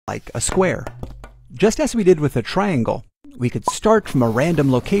like a square. Just as we did with a triangle, we could start from a random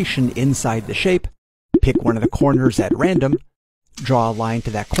location inside the shape, pick one of the corners at random, draw a line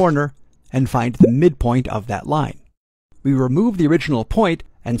to that corner, and find the midpoint of that line. We remove the original point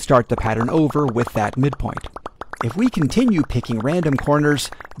and start the pattern over with that midpoint. If we continue picking random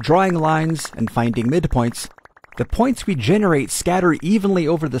corners, drawing lines, and finding midpoints, the points we generate scatter evenly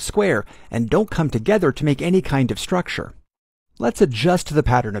over the square and don't come together to make any kind of structure. Let's adjust the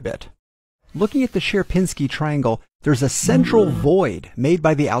pattern a bit. Looking at the Sierpinski triangle, there's a central void made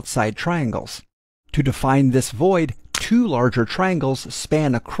by the outside triangles. To define this void, two larger triangles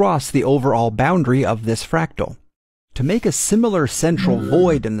span across the overall boundary of this fractal. To make a similar central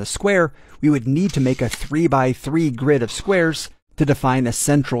void in the square, we would need to make a 3x3 grid of squares to define a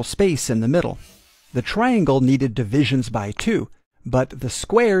central space in the middle. The triangle needed divisions by 2, but the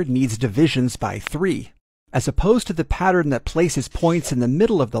square needs divisions by 3. As opposed to the pattern that places points in the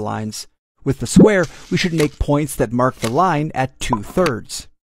middle of the lines, with the square we should make points that mark the line at 2/3.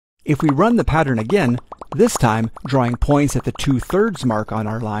 If we run the pattern again, this time drawing points at the 2/3 mark on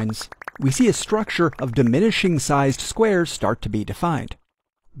our lines, we see a structure of diminishing sized squares start to be defined.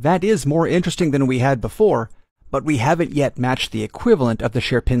 That is more interesting than we had before, but we haven't yet matched the equivalent of the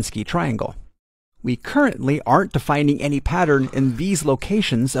Sierpinski triangle. We currently aren't defining any pattern in these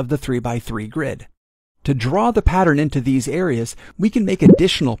locations of the 3x3 grid. To draw the pattern into these areas, we can make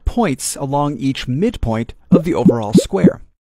additional points along each midpoint of the overall square.